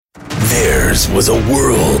Theirs was a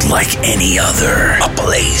world like any other. A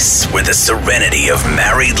place where the serenity of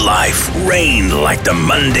married life reigned like the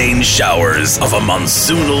mundane showers of a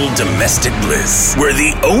monsoonal domestic bliss. Where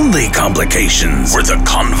the only complications were the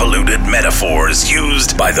convoluted metaphors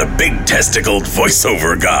used by the big-testicled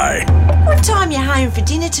voiceover guy. What time you home for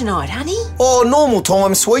dinner tonight, honey? Oh, normal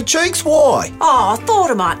time, sweet cheeks. Why? Oh, I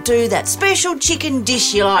thought I might do that special chicken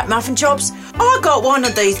dish you like, muffin chops. I got one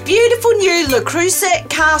of these beautiful new Le Creuset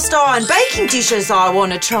cast iron baking dishes I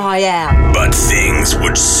want to try out. But things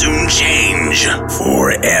would soon change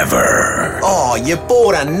forever. Oh, you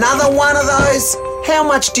bought another one of those? How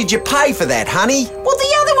much did you pay for that, honey? Well,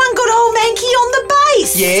 the other one got all manky on the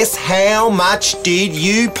base. Yes, how much did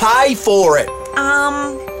you pay for it?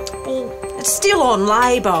 Well, it's still on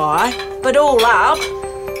lay-by, but all up,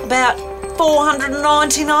 about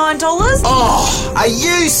 $499. Oh, are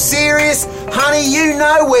you serious? Honey, you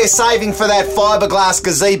know we're saving for that fiberglass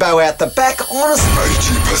gazebo out the back, honestly.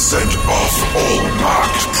 80% off all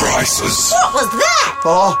marked prices. What was that?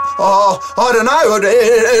 I don't know.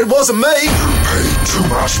 It wasn't me. You paid too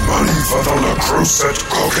much money for the Le Creuset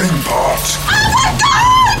cooking pot. Oh my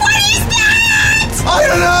God! What is that? I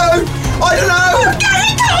don't know. I'm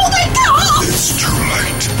gonna call the cops! It's too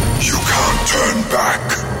late. You can't turn back.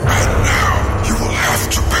 And now you will have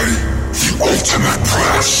to pay the ultimate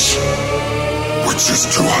price, which is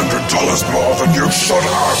 $200 more than you should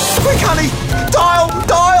have. Quick, honey. Dial,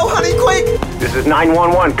 honey, quick. This is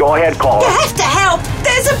 911. Go ahead, caller. You have to help.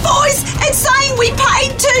 There's a voice. It's saying we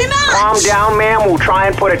paid too much. Calm down, ma'am. We'll try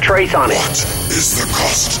and put a trace on it. What is the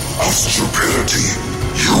cost of stupidity?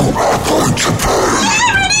 You are going to pay.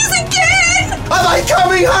 There it is again. Are they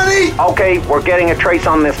coming, honey? Okay, we're getting a trace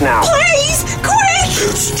on this now. Please, quick.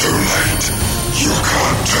 It's too late. You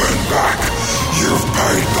can't turn back. You've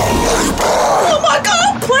paid the labor. Oh my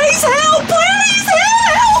God, please help, please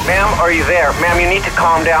help. Ma'am, are you there? Ma'am, you need to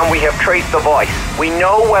calm down. We have traced the voice. We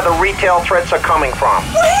know where the retail threats are coming from.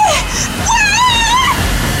 Where?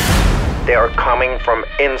 They are coming from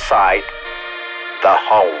inside the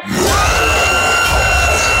home.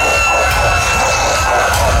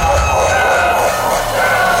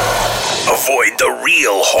 Avoid the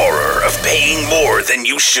real horror of paying more than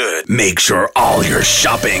you should. Make sure all your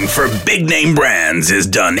shopping for big name brands is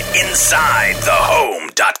done inside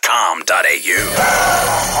thehome.com.au.